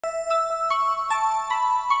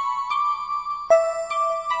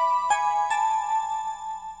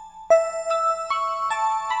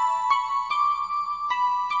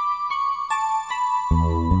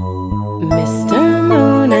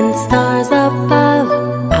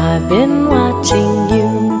been watching you.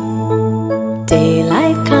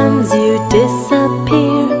 Daylight comes, you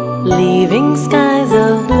disappear, leaving skies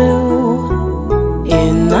of blue.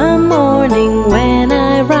 In the morning when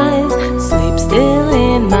I rise, sleep still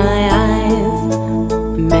in my eyes.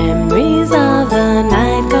 Memories of the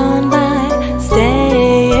night gone by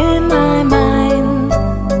stay in my mind.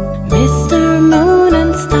 Mr. Moon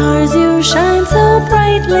and stars, you shine so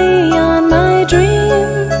brightly on my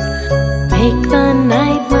dreams. Make the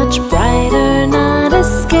night much brighter, not as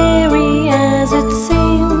scary as it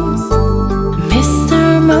seems. Mr.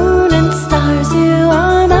 Moon and stars, you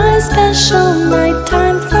are my special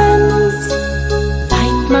nighttime friends.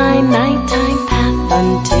 Light my nighttime path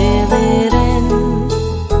until it ends.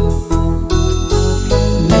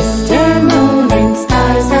 Mr. Moon and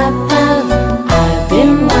stars above, I've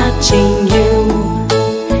been watching you.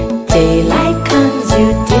 Daylight comes, you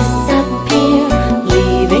disappear,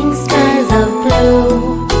 leaving skies of blue.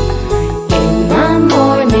 In the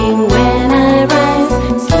morning when I rise,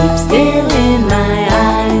 sleep still in my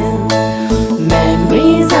eyes.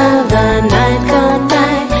 Memories of the night gone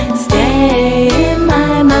by stay in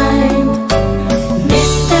my mind.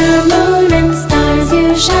 Mr. Moon and stars, you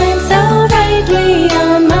shine so brightly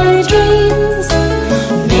on my dreams.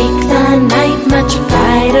 Make the night much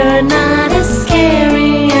brighter, not as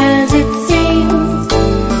scary as it seems.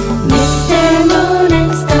 Mr. Moon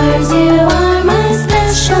and stars, you are my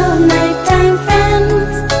special nighttime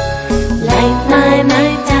friends. Light my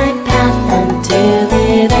nighttime path until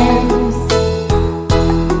it ends.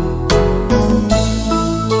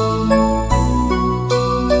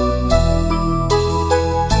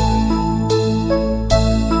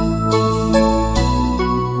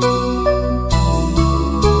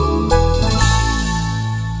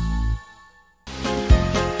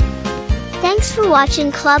 Thanks for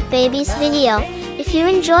watching Club Baby's video. If you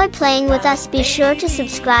enjoy playing with us, be sure to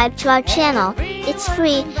subscribe to our channel. It's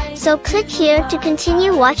free, so click here to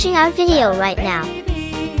continue watching our video right now.